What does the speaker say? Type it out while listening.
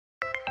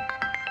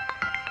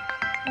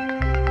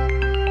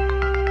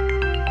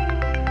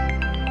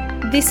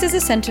This is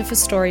a Centre for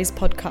Stories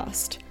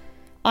podcast.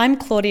 I'm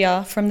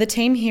Claudia from the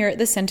team here at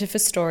the Centre for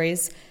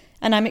Stories,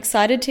 and I'm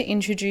excited to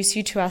introduce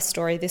you to our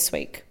story this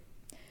week.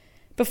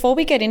 Before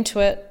we get into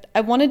it,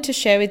 I wanted to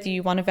share with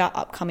you one of our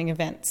upcoming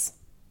events.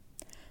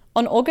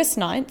 On August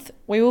 9th,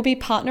 we will be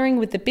partnering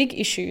with The Big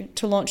Issue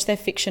to launch their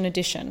fiction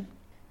edition.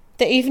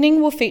 The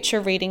evening will feature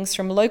readings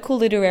from local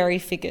literary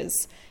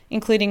figures,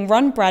 including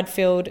Ron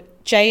Bradfield,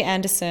 Jay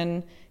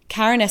Anderson,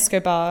 Karen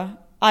Escobar,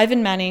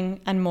 Ivan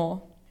Manning, and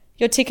more.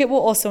 Your ticket will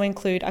also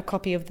include a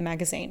copy of the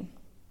magazine.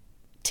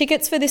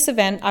 Tickets for this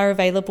event are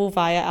available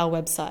via our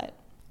website.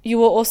 You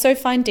will also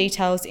find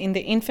details in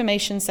the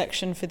information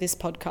section for this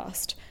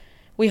podcast.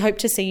 We hope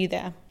to see you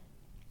there.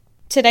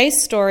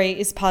 Today's story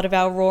is part of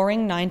our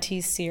Roaring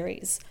 90s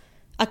series,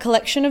 a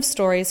collection of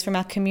stories from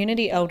our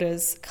community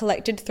elders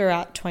collected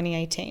throughout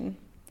 2018.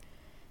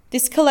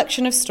 This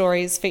collection of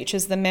stories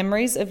features the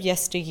memories of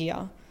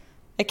yesteryear,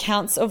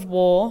 accounts of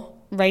war,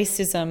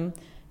 racism,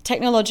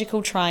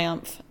 technological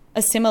triumph,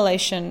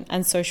 assimilation,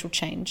 and social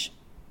change.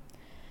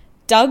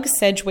 Doug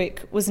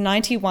Sedgwick was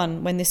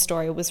 91 when this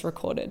story was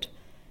recorded.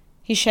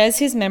 He shares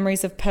his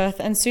memories of Perth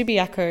and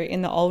Subiaco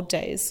in the old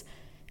days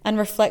and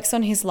reflects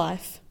on his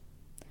life,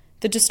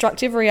 the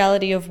destructive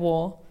reality of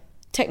war,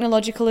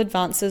 technological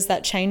advances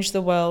that changed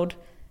the world,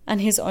 and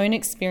his own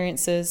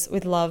experiences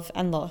with love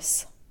and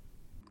loss.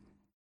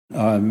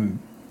 I'm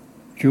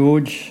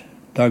George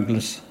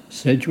Douglas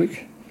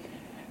Sedgwick,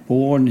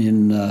 born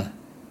in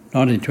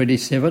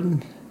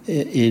 1927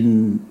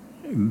 in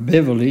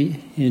Beverley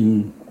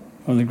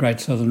on the Great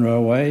Southern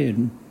Railway,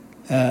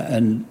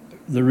 and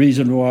the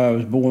reason why I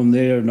was born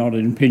there, not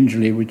in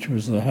Pingelly, which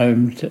was the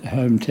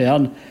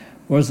hometown,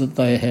 was that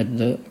they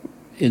had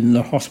in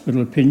the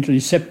hospital at Pingelly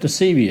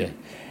septicemia,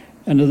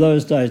 and in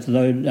those days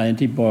no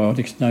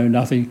antibiotics, no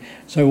nothing,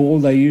 so all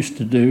they used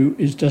to do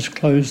is just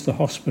close the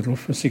hospital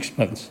for 6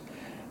 months,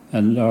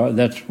 and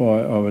that's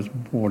why I was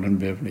born in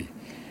Beverley.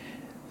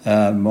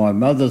 My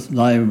mother's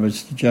name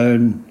was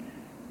Joan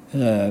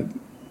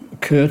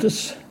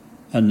Curtis,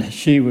 and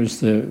she was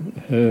from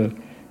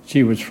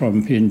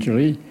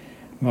Pingelly.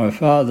 My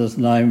father's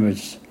name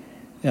was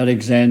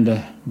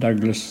Alexander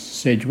Douglas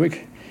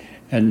Sedgwick,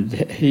 and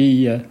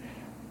he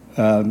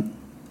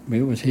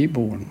where was he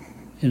born?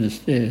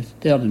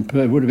 Down in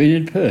Perth. Would have been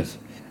in Perth.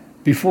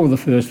 Before the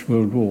First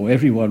World War,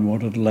 everyone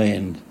wanted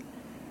land,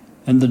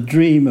 and the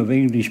dream of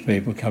English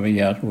people coming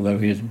out, although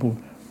he was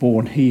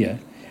born here,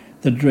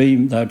 the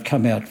dream they'd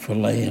come out for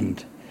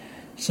land.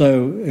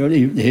 So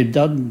he'd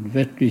done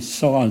veterinary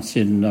science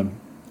in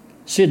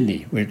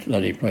Sydney, which the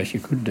only place you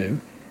could do,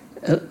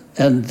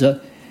 and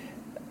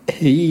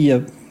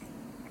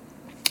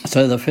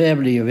so the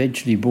family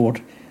eventually bought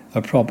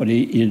a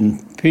property in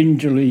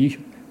Pingelly,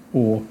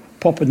 or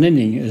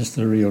Poppeninning as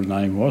the real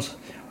name was,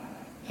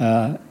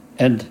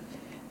 and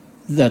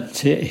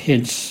that's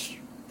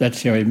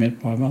how he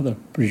met my mother,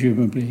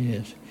 presumably,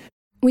 yes.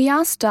 We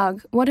asked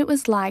Doug what it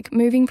was like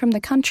moving from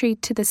the country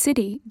to the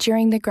city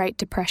during the Great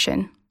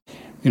Depression.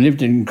 We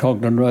lived in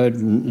Coglan Road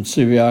in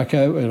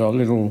Subiaco in a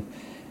little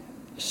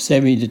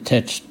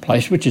semi-detached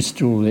place, which is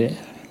still there.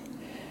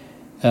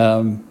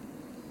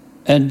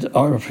 And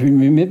I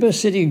remember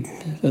sitting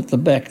at the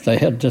back. They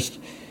had just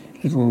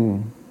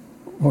little,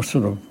 what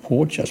sort of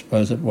porch, I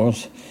suppose it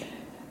was,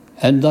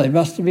 and they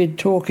must have been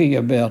talking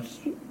about,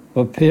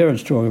 or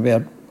parents talking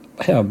about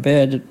how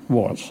bad it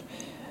was.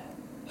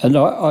 And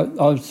I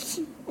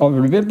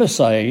remember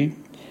saying,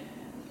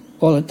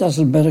 well, it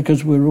doesn't matter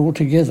because we're all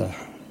together.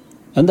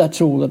 And that's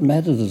all that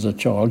matters as a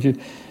child. As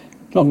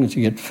long as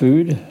you get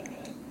food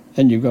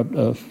and you've got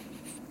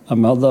a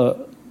mother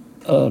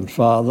and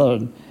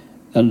father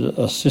and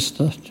a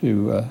sister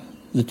that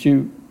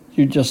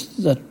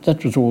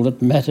was all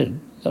that mattered.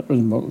 That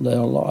was their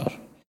life.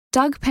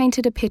 Doug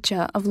painted a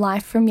picture of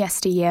life from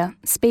yesteryear,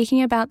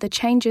 speaking about the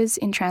changes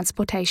in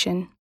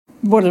transportation.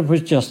 Well, it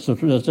was just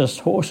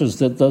horses.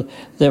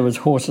 There was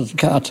horses and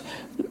carts.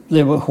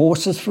 There were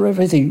horses for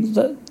everything.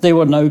 There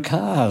were no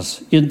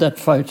cars in that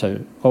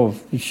photo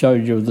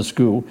showed you of the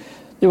school.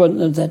 There were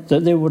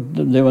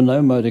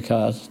no motor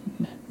cars,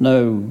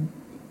 no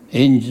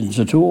engines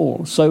at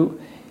all. So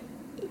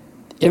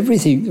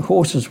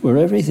horses were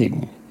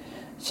everything.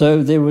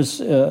 So they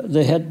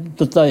had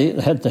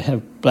to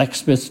have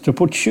blacksmiths to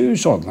put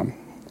shoes on them,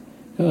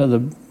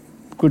 the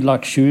good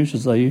luck shoes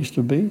as they used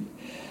to be.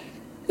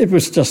 It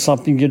was just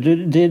something you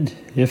did.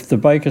 If the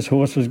baker's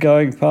horse was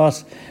going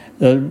past,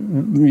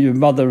 your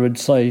mother would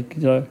say,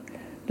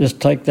 just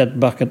take that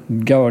bucket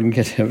and go and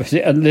get it,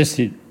 unless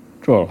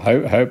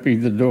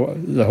hoping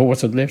the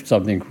horse had left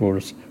something for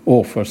us,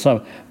 or for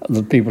some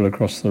the people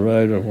across the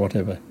road or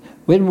whatever.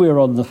 When we were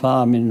on the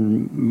farm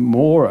in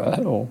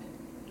Mora,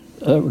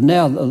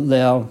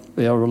 now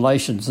our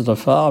relations to the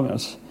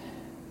farmers,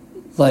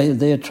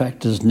 their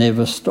tractors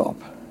never stop,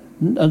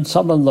 and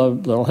some of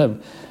them they'll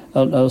have.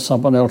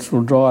 Someone else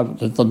will drive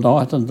it at the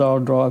night and they'll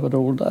drive it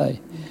all day.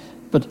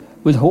 But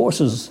with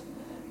horses,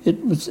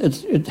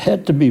 it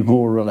had to be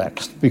more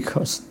relaxed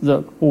because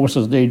the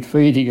horses need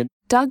feeding.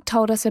 Doug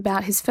told us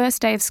about his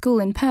first day of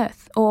school in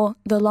Perth, or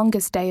the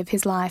longest day of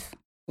his life.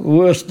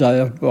 Worst day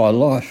of my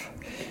life.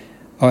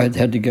 I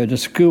had to go to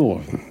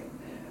school.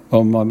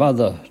 Well, my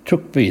mother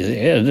took me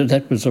there, and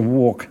that was a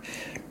walk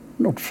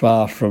not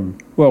far from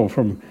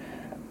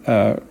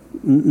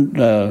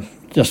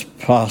just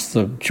past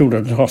the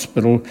Children's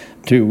Hospital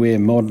to where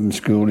Modern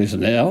School is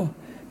now,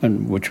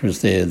 and which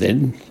was there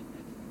then,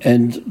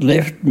 and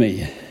left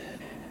me.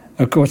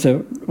 Of course,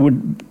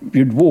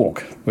 you'd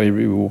walk.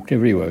 We walked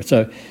everywhere.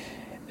 So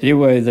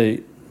anyway,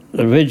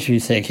 eventually,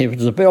 thank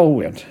heavens, the bell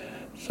went.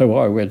 So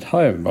I went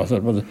home. I thought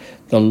it was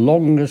the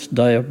longest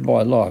day of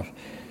my life.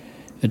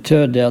 It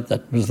turned out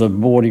that was the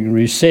morning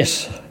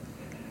recess.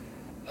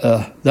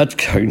 That's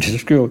going to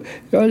school.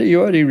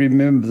 You only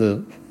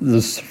remember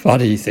the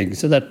funny things.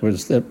 So that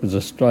was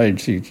a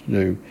strange thing to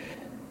do.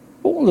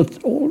 All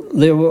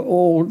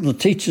the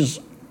teachers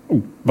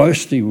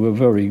mostly were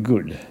very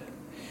good,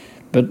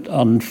 but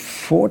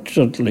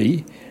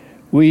unfortunately,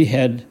 we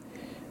had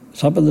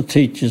some of the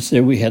teachers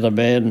there. We had a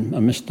man, a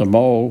Mr.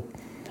 Mole,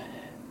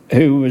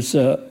 who was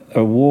a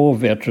war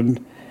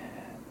veteran,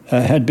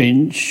 had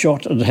been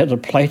shot and had a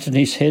plate in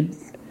his head,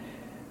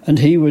 and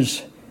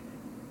you'd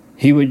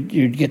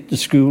get to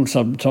school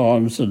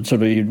sometimes and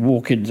sort of you'd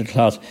walk into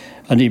class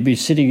and he'd be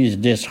sitting at his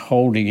desk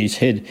holding his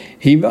head.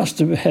 He must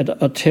have had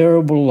a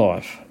terrible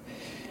life,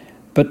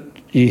 but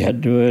he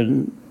had to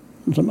earn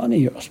some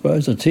money, I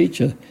suppose, a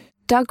teacher.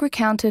 Doug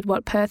recounted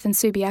what Perth and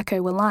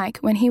Subiaco were like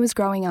when he was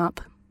growing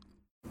up.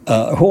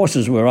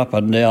 Horses were up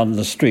and down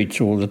the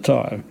streets all the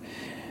time,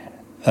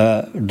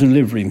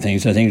 delivering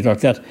things and things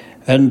like that.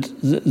 And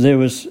there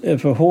was,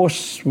 if a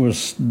horse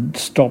was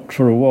stopped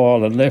for a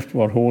while and left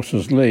what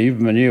horses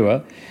leave,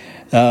 manure,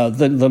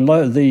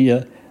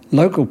 the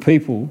local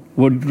people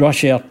would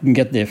rush out and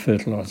get their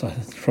fertiliser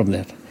from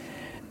that.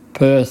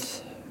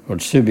 Perth or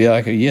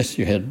Subiaco, yes,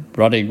 you had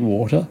running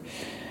water.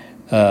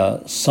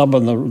 Some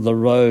of the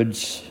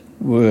roads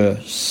were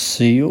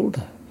sealed,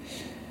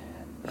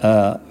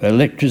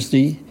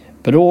 electricity,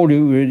 but all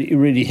you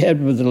really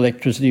had with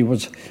electricity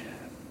was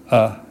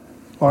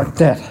like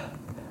that.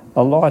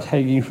 A light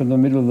hanging from the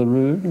middle of the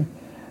room,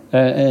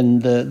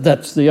 and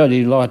that's the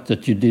only light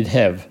that you did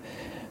have.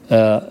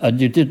 And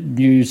you didn't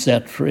use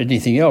that for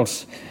anything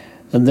else.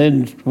 And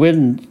then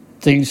when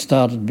things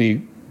started to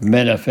be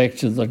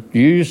manufactured that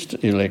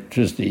used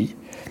electricity,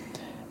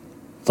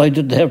 they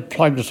didn't have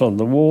plugs on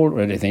the wall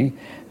or anything,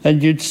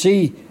 and you'd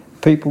see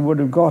people would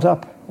have got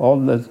up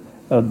on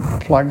and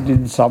plugged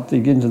in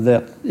something into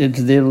their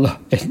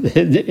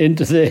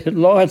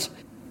lights.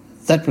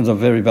 That was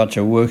very much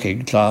a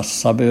working class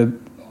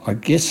suburb, I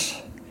guess.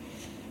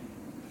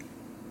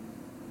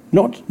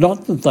 Not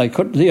that they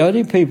could. The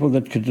only people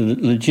that could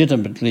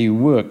legitimately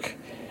work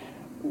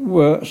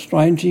were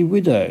strangely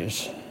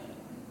widows.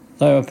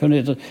 They were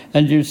permitted,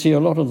 and you see a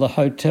lot of the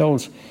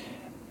hotels.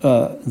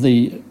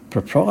 The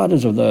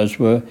proprietors of those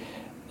were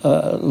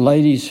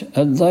ladies,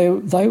 and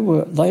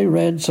they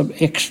ran some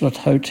excellent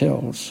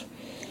hotels.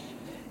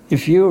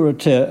 If you were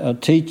a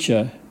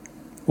teacher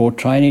or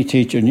trainee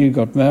teacher and you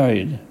got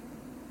married,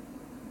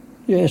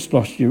 yes,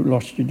 lost your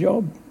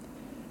job.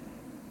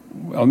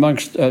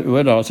 Amongst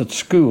when I was at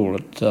school,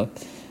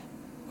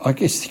 I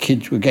guess the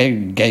kids were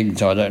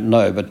gangs, I don't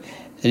know, but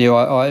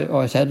anyway,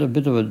 I had a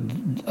bit of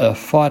a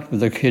fight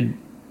with a kid,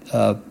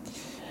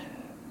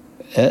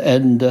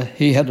 and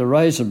he had a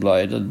razor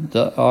blade, and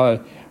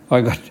I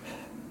got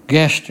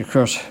gashed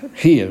across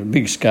here, a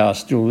big scar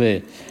still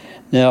there.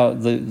 Now,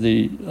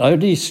 the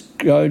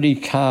only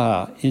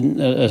car in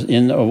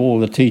of all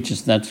the teachers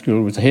in that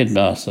school was the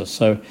headmaster,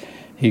 so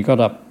he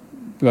got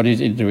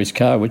into his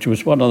car, which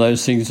was one of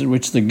those things in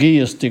which the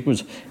gear stick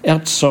was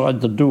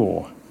outside the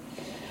door.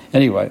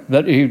 Anyway,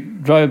 but he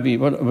drove me, it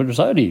was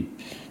only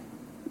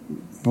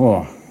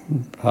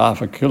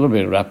half a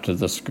kilometre up to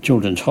the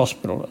Children's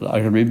Hospital.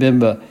 I can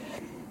remember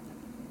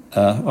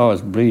I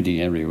was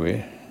bleeding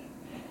everywhere,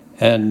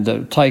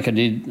 and taken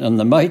in, and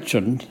the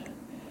matron,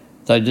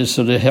 they just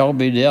sort of held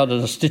me down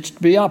and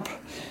stitched me up.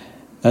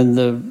 And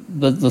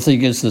the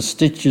thing is, the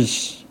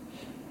stitches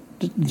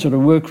didn't sort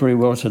of work very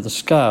well, so the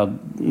scar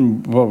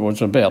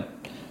was about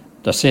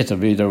a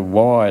centimetre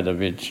wide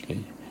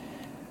eventually.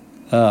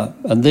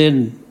 And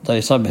then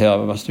they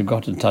somehow must have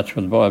got in touch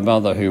with my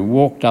mother, who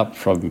walked up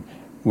from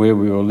where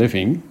we were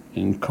living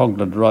in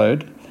Cogland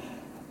Road,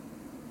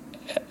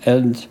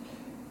 and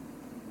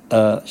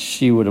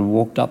she would have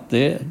walked up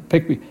there,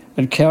 picked me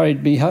and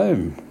carried me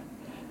home.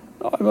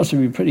 I must have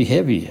been pretty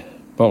heavy.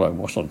 Well, I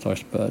wasn't, I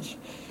suppose.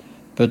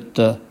 But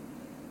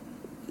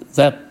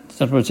that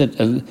was it.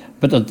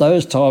 But at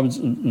those times,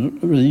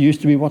 there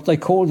used to be what they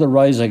called the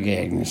razor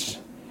gangs.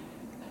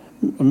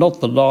 Not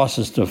the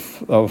nicest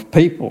of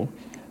people.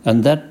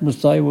 And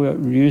they were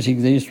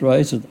using these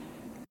razors.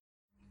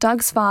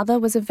 Doug's father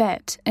was a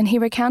vet, and he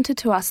recounted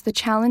to us the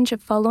challenge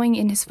of following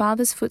in his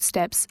father's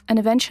footsteps and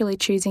eventually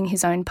choosing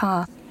his own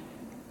path.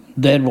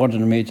 Dad wanted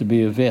me to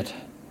be a vet.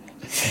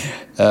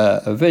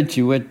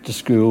 Eventually went to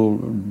school,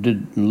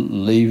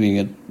 leaving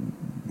at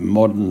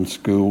Modern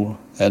School,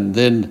 and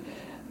then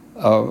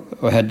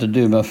I had to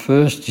do my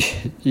first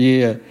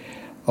year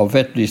of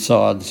veterinary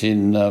science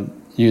in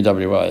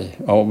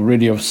UWA, or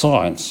really of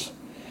science.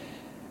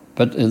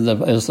 But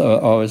as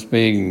I was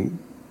being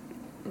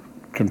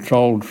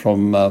controlled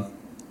from,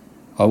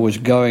 I was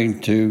going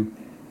to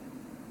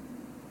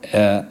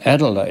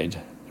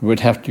Adelaide. We'd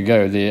have to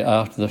go there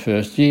after the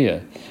first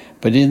year.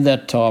 But in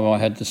that time I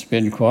had to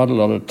spend quite a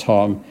lot of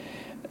time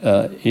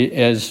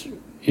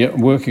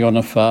working on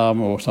a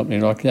farm or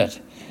something like that.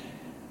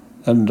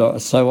 And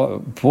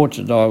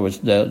fortunately I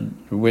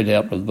went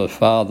out with my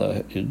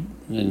father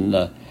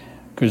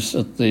because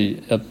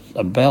at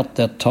about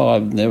that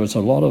time there was a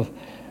lot of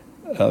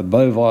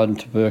bovine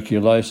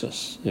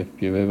tuberculosis, if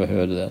you've ever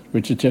heard of that.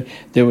 Which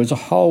there was a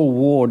whole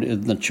ward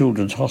in the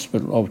children's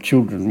hospital of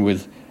children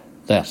with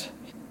that.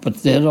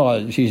 But then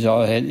Dad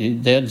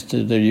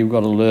said, you've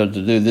got to learn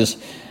to do this.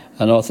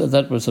 And I thought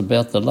that was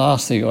about the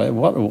last thing. I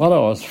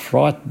was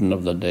frightened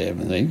of the damn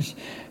things.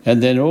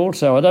 And then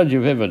also, I don't know if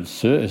you've ever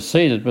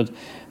seen it, but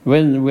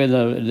when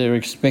they're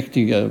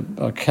expecting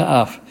a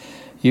calf,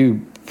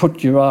 you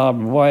put your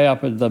arm way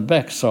up in the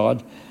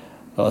backside.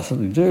 I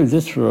thought, do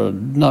this for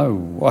no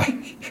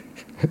way.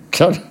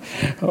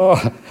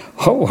 I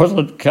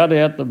wasn't cut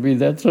out to be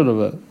that sort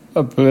of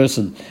a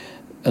person.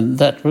 And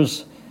that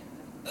was...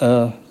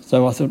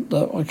 So I thought,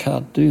 no, I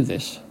can't do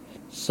this.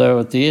 So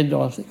at the end,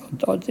 I think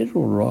I did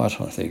all right,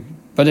 I think.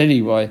 But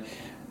anyway,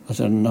 I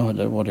said, no, I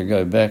don't want to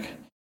go back.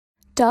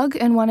 Doug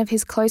and one of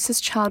his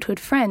closest childhood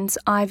friends,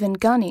 Ivan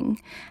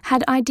Gunning,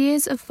 had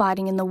ideas of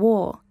fighting in the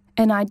war,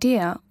 an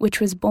idea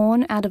which was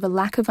born out of a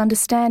lack of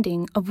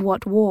understanding of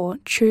what war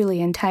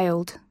truly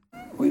entailed.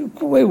 We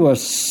were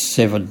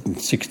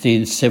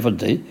 16,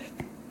 17.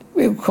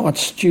 We were quite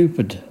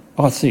stupid,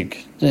 I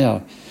think.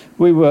 Now,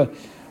 we were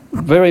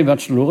very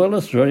much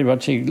loyalists, very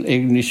much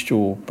English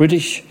or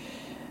British,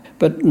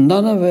 but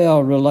none of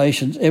our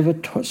relations ever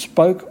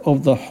spoke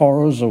of the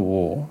horrors of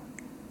war.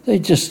 They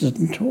just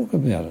didn't talk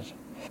about it.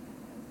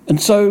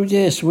 And so,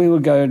 yes, we were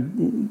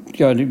going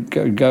to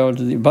go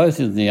into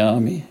both in the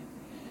army,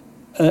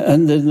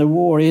 and then the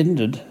war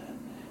ended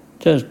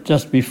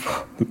just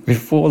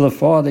before the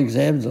final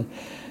exams.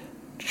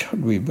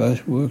 God, we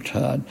both worked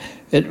hard.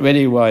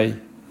 Anyway,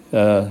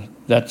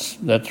 that's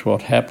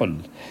what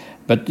happened.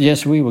 But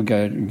yes, we were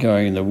going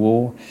in the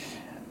war,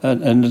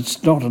 and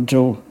it's not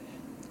until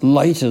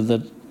later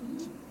that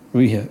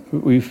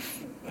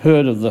we've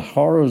heard of the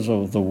horrors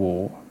of the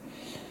war.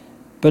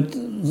 But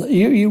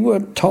you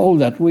weren't told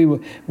that.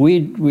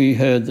 We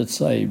heard that,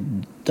 say,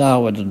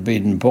 Darwin had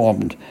been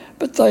bombed,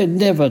 but they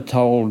never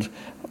told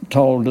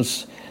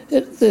us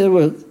that there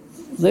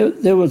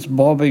was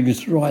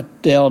bombings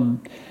right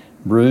down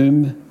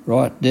Broome,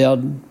 right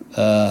down.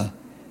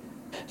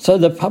 So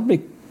the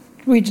public,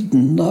 we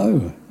didn't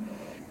know.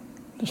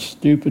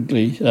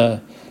 Stupidly,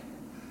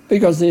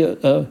 because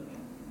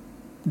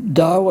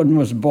Darwin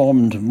was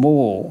bombed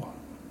more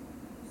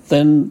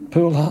than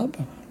Pearl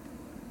Harbor.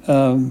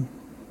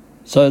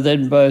 So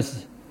then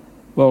both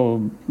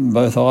Ivan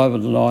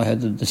and I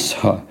had to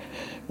decide,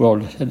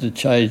 had to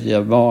change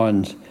our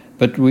minds,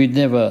 but we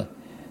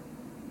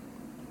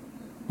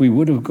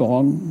would have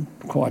gone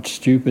quite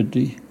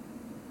stupidly.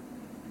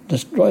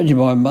 Destroyed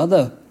my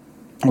mother.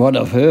 One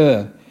of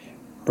her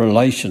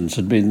relations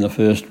had been in the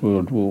First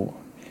World War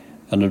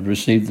and had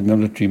received the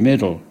military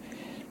medal.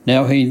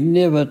 Now, he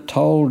never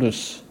told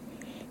us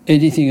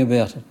anything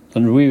about it.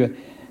 And we were,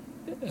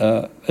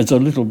 as a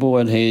little boy,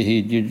 and he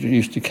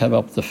used to come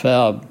up the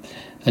farm,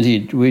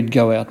 and we'd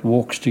go out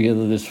walks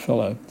together, this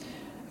fellow,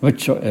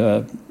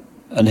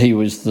 and he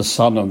was the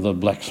son of the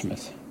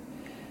blacksmith.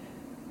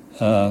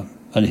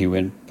 And he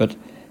went, but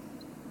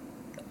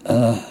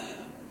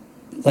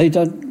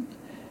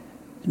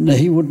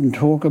he wouldn't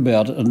talk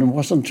about it, and it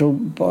wasn't until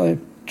by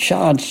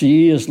chance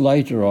years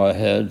later I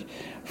heard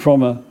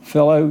from a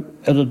fellow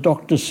at a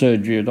doctor's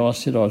surgery, and I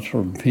said I was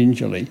from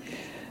Pingelly,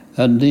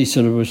 and he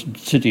sort of was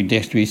sitting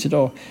next to me. He said,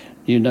 "Oh,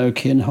 you know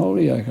Ken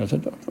Holyoake?" I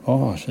said,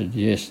 "Oh," I said,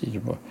 "Yes." He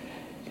said,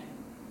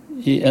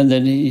 and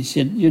then he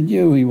said, "You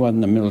knew he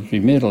won the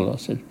military medal?" I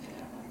said,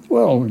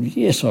 "Well,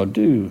 yes, I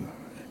do."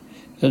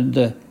 And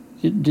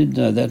he did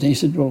know that. And he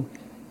said, "Well,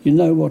 you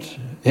know what?"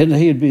 And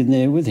he had been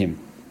there with him.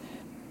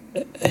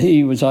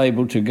 He was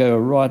able to go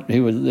right.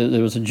 There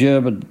was a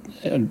German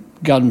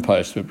gun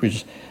post which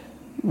was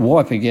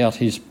wiping out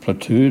his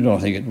platoon, I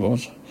think it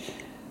was.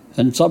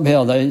 And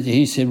somehow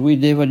he said, we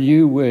never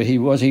knew where he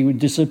was. He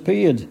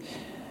disappeared.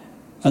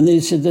 And then he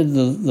said that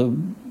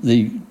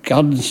the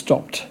gun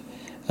stopped.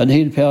 And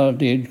he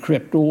apparently had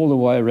crept all the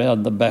way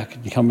around the back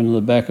and come into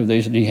the back of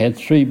these, and he had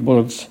 3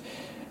 bullets,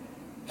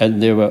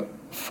 and there were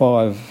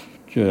 5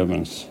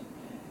 Germans.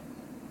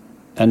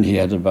 And he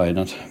had a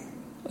bayonet,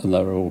 and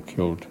they were all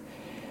killed.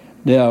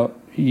 Now,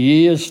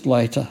 years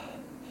later,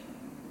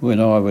 when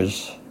I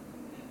was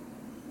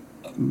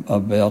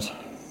about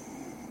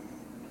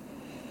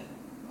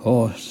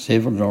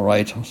 7 or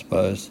 8, I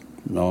suppose,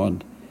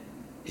 9,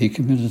 he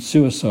committed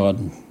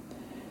suicide.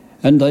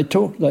 And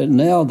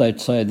now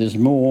they'd say there's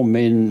more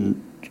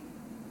men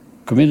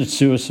committed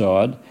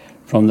suicide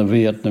from the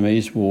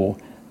Vietnamese War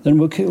than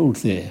were killed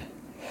there.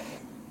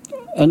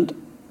 And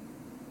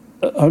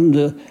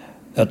after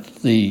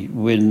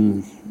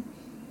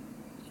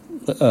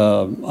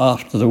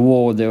the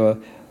war, there were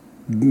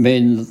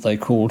men that they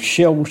called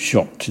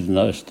shell-shocked in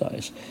those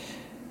days.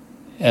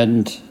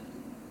 And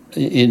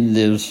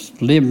there's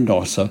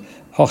Lemnos, a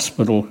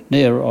hospital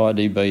near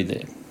IDB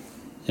there,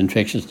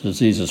 Infectious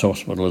Diseases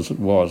Hospital as it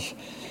was.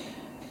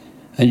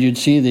 And you'd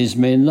see these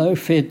men, no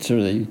feds or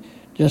anything,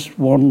 just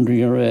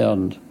wandering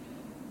around.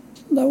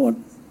 No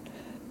one...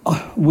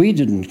 we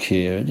didn't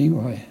care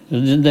anyway.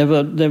 It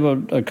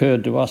never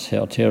occurred to us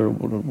how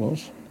terrible it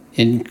was.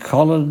 In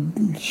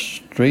Collins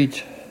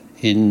Street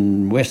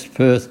in West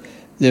Perth,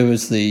 there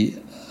was a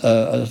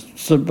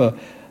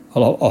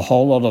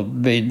whole lot of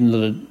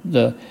men.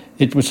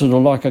 It was sort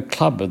of like a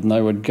club, and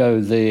they would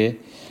go there,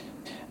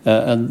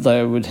 and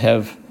they would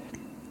have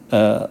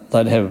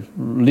they'd have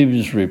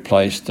limbs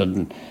replaced,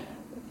 and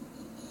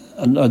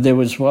there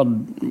was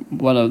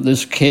one of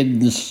this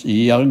Ken's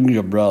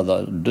younger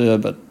brother,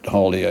 Dermot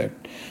Holyoake,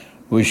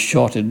 was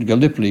shot in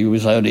Gallipoli. He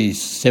was only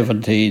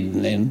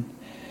 17 then.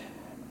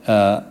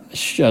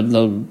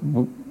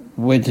 And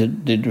went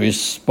into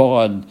his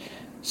spine.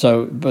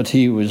 But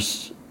he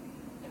was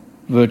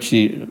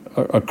virtually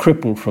a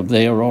cripple from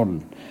there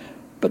on.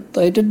 But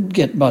they didn't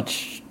get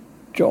much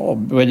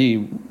job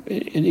any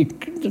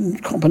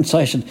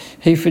compensation.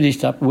 He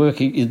finished up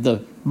working in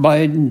the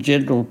main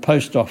general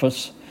post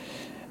office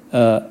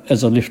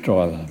as a lift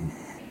driver.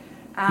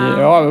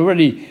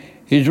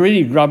 He's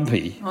really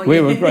grumpy. Oh,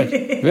 we were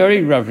great,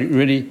 very grumpy,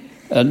 really,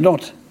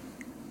 not.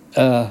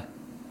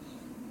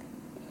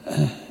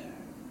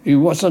 He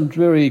wasn't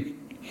very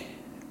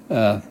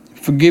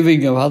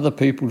forgiving of other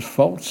people's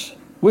faults.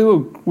 We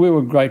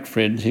were great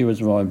friends. He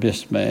was my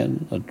best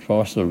man, and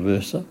vice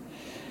versa.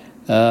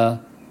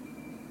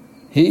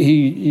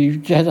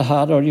 He had a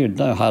heart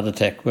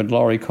attack when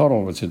Laurie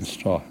Connell was in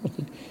strife.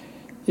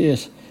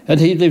 Yes, and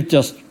he lived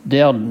just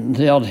down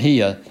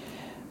here,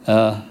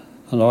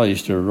 and I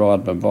used to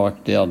ride my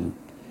bike down.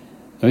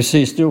 We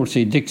still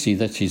see Dixie.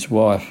 That's his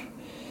wife,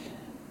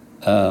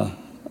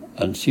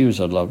 and she was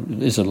a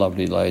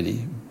lovely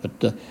lady.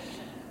 But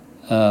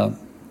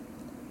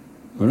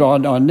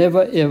I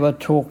never ever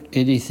talked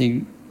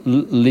anything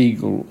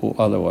legal or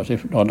otherwise.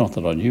 Not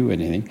that I knew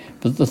anything,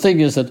 but the thing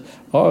is that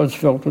I always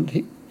felt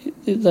that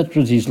that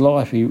was his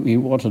life. He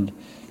wanted.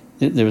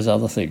 There was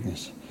other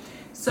things.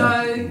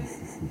 So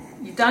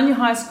you've done your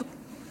high school.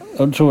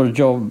 I saw a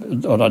job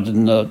that I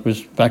didn't know it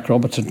was Mac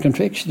Robertson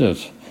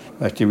Confectioners.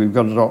 Actually, we've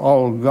got it on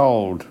Old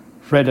Gold,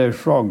 Freddo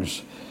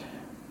Frogs.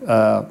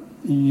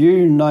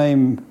 You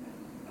name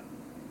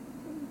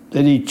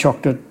any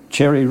chocolate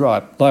cherry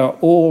ripe, they were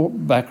all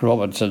Mac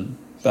Robertson.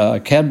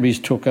 Cadbury's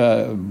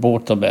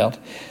bought them out.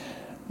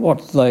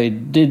 What they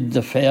did,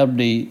 the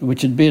family,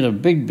 which had been a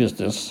big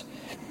business,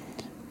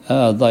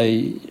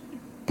 they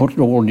put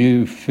an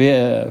all-new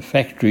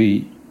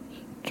factory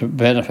to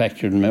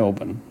manufacture in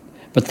Melbourne.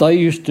 But they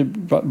used to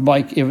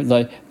make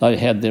they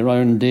had their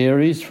own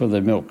dairies for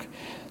their milk.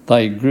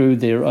 They grew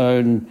their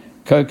own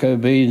cocoa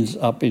beans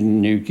up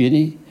in New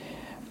Guinea.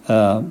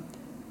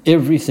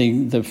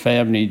 Everything the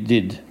family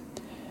did,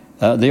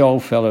 the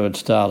old fellow had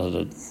started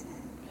it.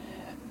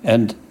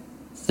 And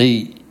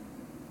they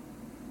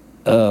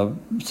were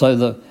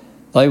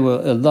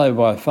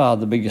by far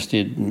the biggest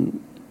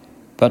in,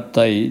 but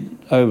they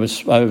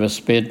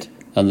overspent,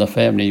 and the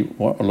family,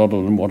 a lot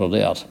of them wanted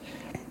out.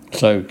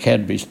 So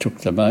Cadbury's took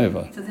them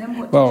over. For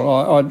them,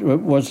 I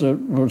was a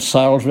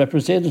sales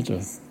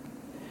representative,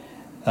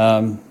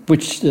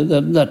 which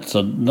that's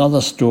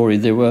another story.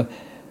 There were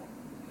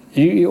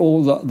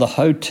all the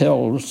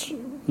hotels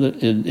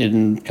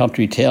in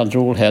country towns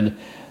all had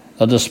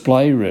a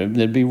display room.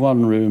 There'd be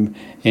one room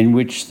in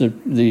which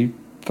the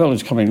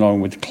fellows coming along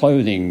with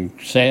clothing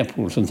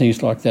samples and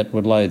things like that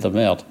would lay them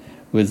out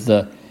with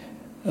and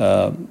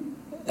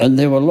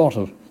there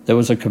were there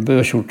was a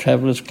commercial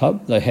travellers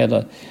club. They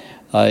had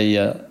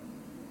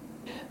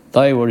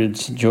they were in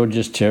St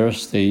George's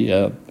Terrace,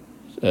 the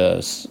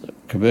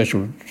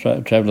Commercial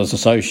Travellers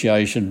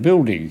Association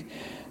building,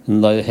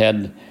 and they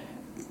had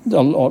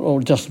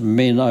just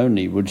men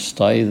only would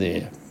stay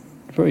there.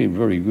 Very,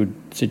 very good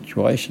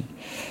situation.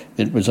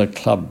 It was a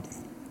club.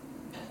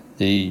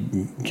 The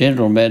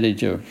general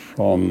manager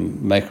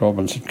from Mac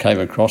Robinson came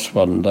across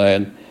one day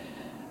and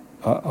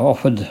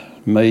offered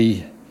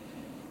me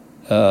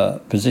a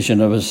position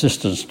of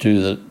assistance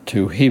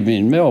to him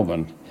in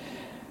Melbourne.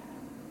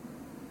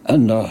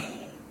 And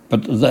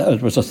but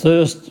it was a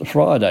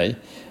Friday,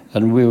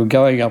 and we were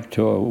going up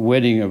to a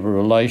wedding of a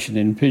relation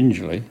in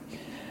Pingelly.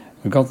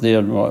 I got there,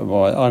 and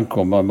my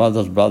uncle, my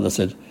mother's brother,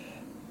 said,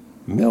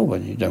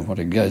 "Melbourne, you don't want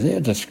to go there.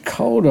 It's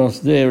cold." I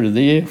was there in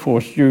the Air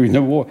Force during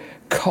the war.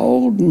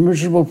 Cold and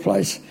miserable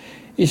place.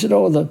 He said,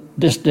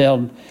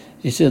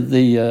 he said,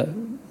 the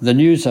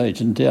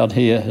newsagent down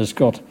here has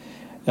got,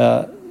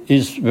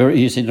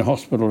 he's in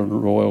hospital in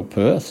Royal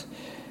Perth.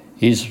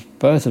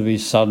 Both of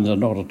his sons are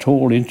not at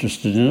all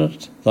interested in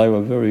it. They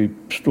were very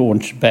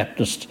staunch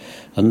Baptist,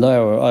 and they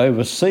were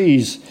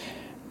overseas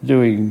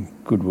doing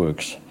good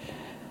works.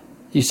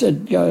 he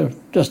said, go,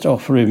 just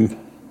offer him.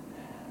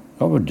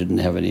 Robert didn't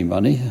have any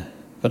money.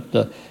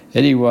 But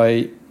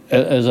anyway,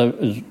 as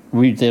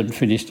we then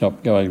finished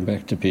up going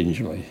back to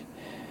Pingelly.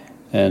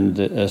 And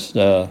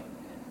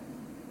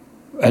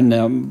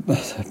now my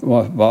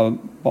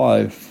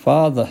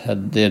father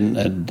had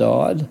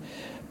died.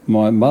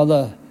 My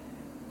mother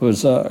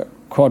was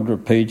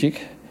quadriplegic,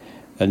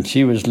 and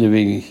she was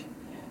living.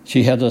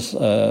 She had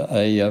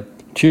a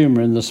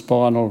tumour in the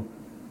spinal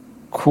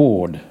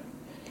cord,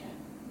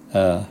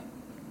 and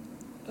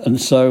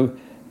so.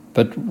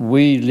 But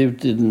we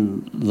lived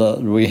in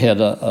we had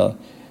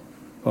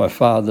my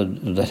father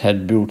that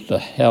had built a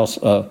house,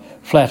 a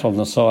flat on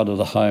the side of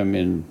the home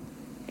in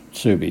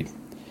Subi.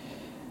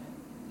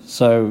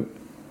 So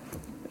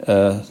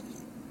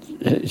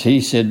he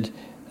said,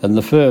 and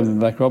the firm,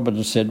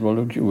 McRobert, said, well,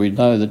 look, we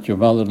know that your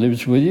mother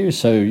lives with you,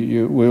 so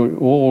we'll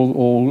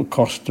all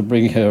costs to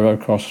bring her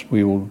across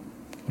we will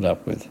put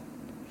up with,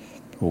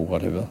 or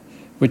whatever,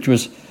 which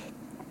was,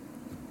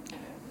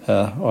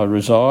 I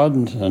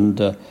resigned,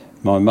 and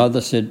my mother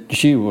said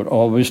she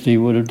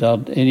would have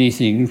done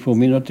anything for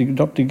me not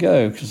to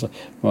go, because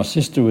my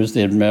sister was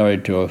then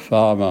married to a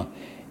farmer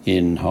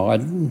in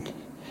Hyden.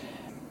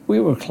 We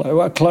were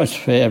a close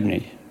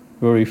family.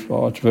 I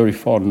was very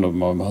fond of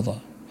my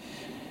mother.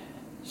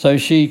 So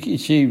she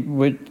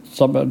went.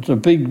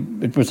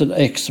 It was an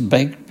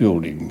ex-bank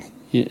building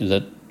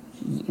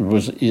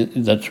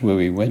that's where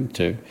we went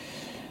to,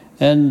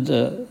 and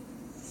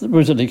it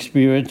was an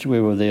experience. We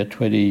were there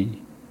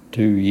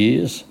 22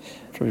 years.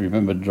 I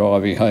remember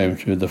driving home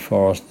through the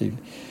forest.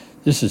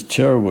 This is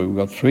terrible. We've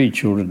got 3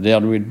 children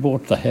down. We'd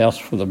bought the house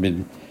for them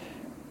in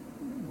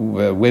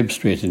Webb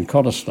Street in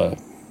Cottesloe.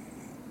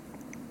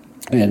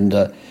 And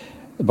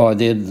by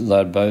then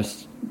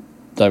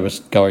they were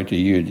going to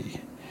uni.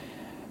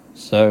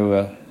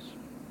 So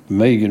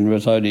Megan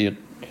was only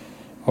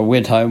I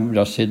went home and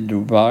I said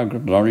to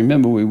Margaret, and I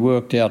remember we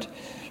worked out,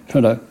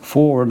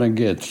 for and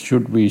against,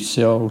 should we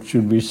sell,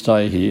 should we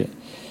stay here?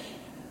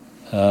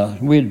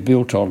 We had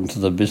built onto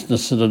the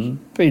business and it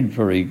had been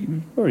very,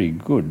 very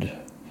good.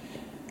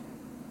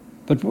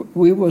 But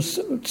we were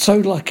so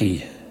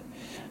lucky.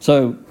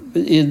 So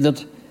in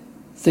that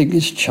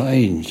things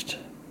changed.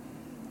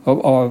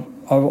 I've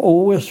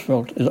always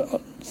felt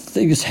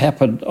things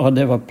happened. I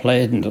never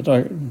planned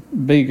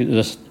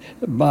it.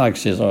 Mark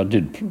says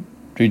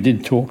we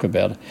did talk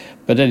about it.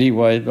 But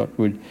anyway,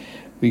 we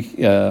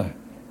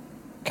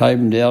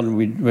came down and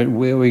we went,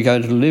 where are we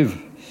going to live?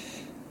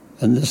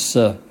 And this,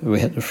 we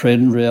had a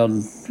friend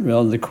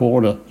round the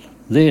corner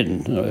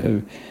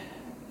then,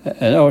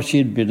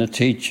 she'd been a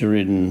teacher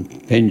in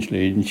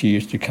Pingelly, and she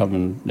used to come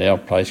in our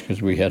place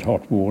because we had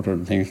hot water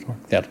and things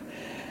like that.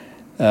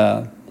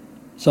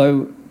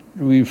 So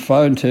we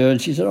phoned her,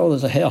 and she said,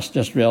 there's a house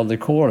just round the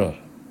corner,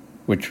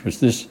 which was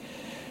this.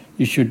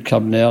 You should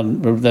come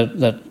down.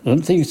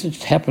 And things that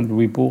happened,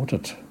 we bought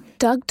it.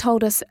 Doug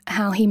told us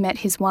how he met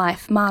his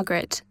wife,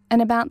 Margaret,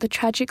 and about the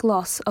tragic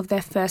loss of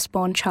their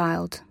firstborn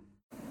child.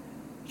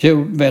 She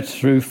met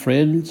through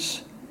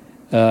friends.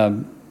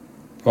 One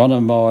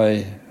of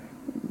my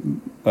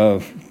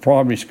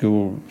primary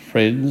school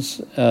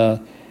friends,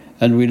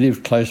 and we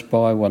lived close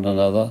by one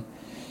another,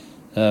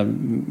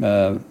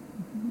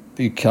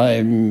 he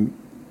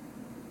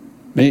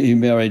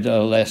married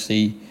a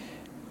lassie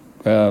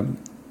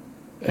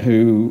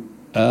who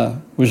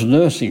was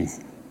nursing.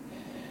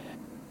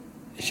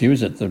 She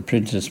was at the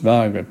Princess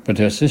Margaret, but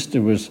her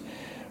sister was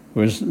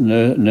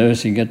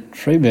nursing at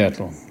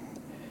Fremantle.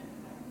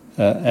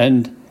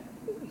 And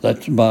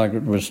that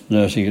Margaret was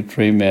nursing at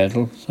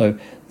Fremantle, so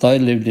they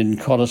lived in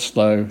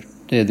Cottesloe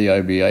near the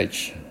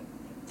OBH.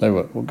 They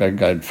were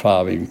going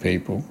farming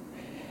people,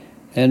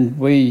 and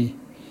we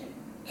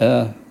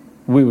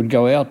would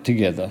go out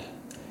together.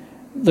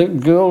 The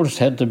girls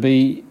had to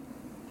be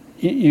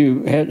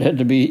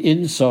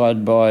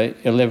inside by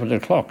 11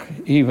 o'clock,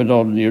 even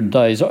on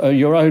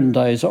your own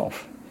days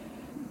off.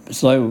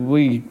 So I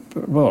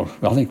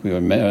think we were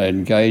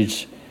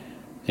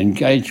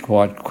engaged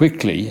quite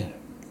quickly.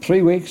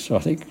 3 weeks, I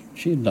think.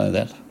 She'd know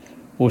that,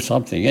 or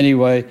something.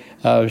 Anyway,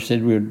 I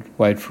said we'd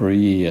wait for a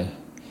year,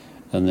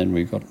 and then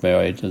we got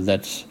married, and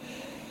that's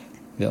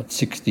about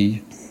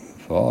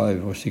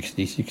 65 or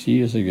 66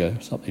 years ago,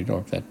 something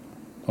like that.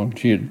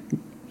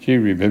 She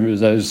remembers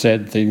those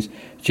sad things.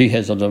 She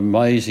has an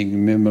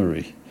amazing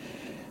memory.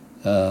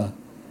 So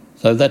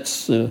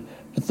that's,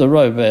 but the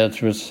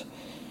romance was,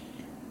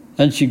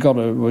 and she got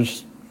her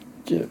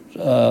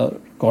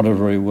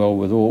very well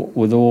with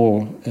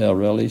all our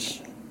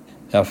rallies.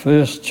 Our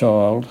first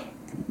child,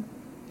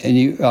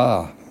 in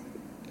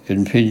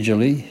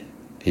Pingelly,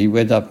 he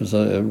went up with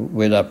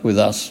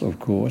us, of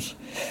course,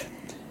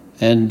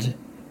 and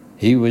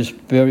he was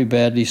very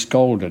badly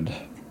scolded,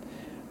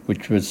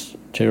 which was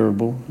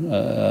terrible.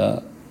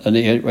 And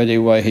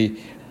anyway, he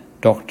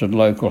doctored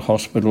local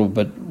hospital,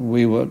 but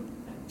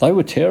they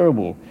were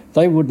terrible.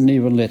 They wouldn't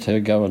even let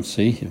her go and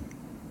see him.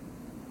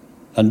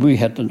 And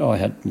I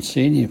hadn't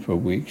seen him for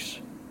weeks.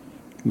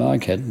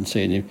 Mark hadn't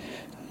seen him.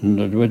 And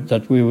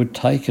that we would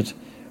take it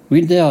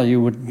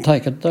You wouldn't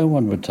take it. No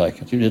one would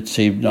take it. It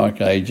seemed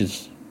like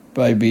ages,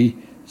 maybe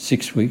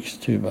 6 weeks,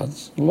 2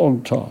 months, a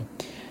long time.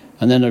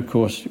 And then, of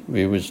course,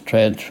 we was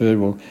transferred.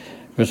 Well,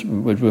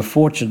 we were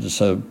fortunate,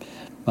 so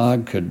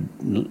Marg could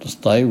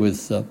stay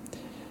with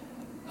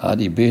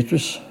Auntie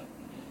Beatrice,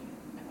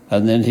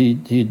 and then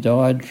he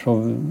died.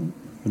 And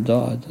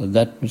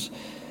that was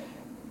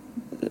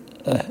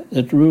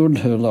it ruined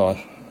her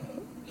life.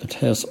 It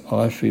has,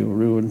 I feel,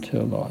 ruined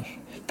her life.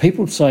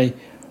 People say,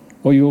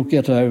 "Well, you'll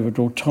get over it,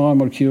 or time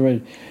will cure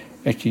it."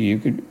 Actually,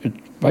 it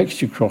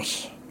makes you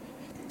cross.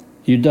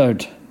 You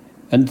don't,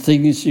 and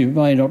things you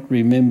may not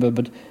remember,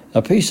 but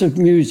a piece of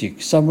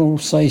music, someone will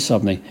say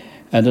something,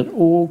 and it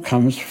all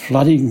comes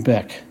flooding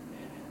back.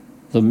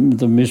 The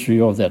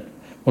misery of that.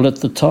 Well, at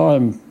the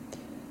time,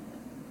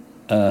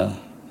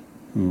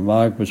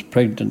 Marg was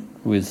pregnant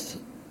with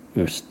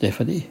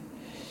Stephanie,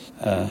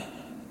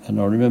 and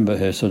I remember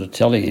her sort of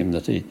telling him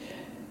that he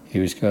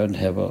was going to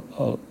have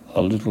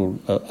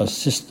a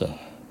sister,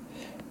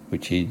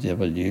 which he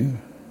never knew.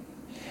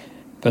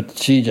 But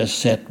she just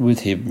sat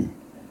with him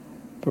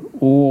for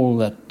all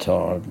that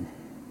time,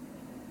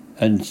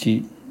 and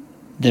she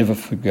never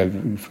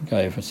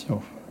forgave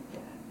herself.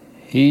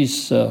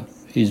 He's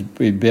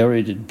been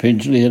buried in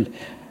Pingelly, and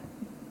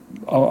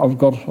I've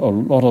got a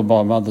lot of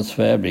my mother's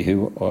family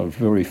who I was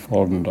very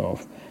fond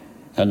of,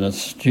 and a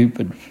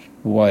stupid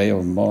way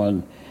of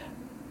mine,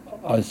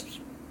 I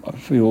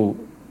feel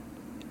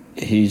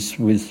he's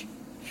with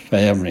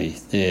family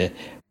there.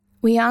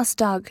 We asked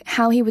Doug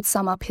how he would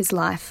sum up his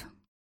life.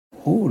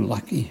 Oh,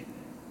 lucky.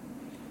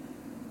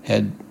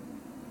 Had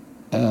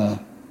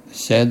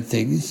sad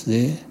things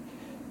there.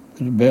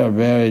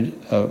 Married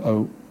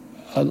a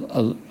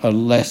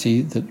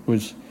lassie that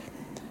was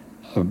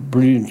a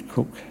brilliant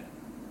cook,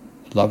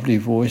 lovely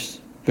voice,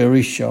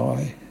 very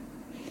shy.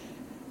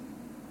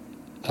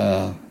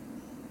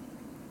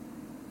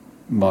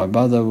 My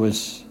mother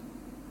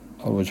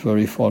I was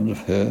very fond of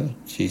her.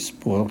 She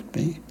spoilt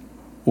me.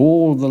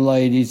 All the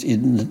ladies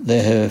in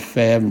her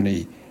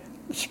family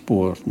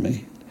spoilt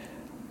me.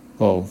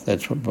 Well,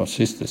 that's what my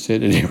sister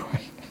said anyway.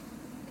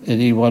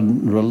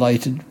 Anyone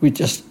related, we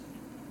just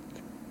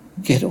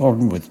get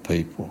on with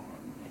people.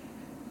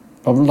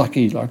 I'm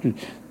lucky, like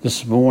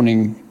this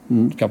morning,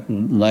 a couple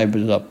of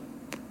neighbours up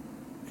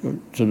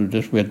sort of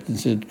just went and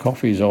said,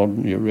 "Coffee's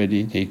on, you're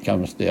ready." He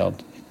comes down.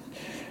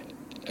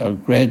 Our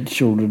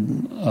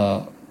grandchildren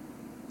are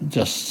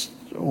just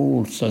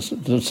all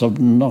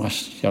some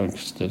nice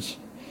youngsters.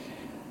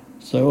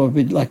 So I've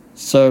been lucky.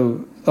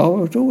 So I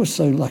was always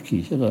so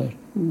lucky, you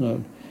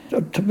know.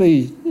 To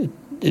me,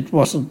 it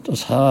wasn't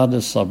as hard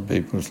as some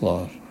people's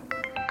life.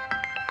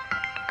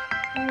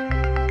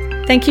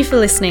 Thank you for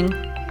listening.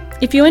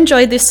 If you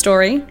enjoyed this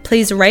story,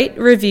 please rate,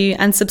 review,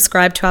 and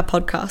subscribe to our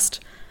podcast.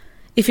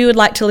 If you would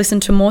like to listen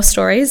to more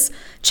stories,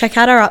 check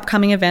out our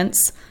upcoming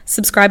events,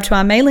 subscribe to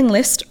our mailing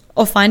list,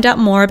 or find out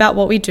more about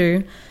what we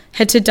do,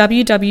 head to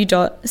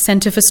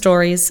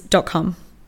www.centreforstories.com.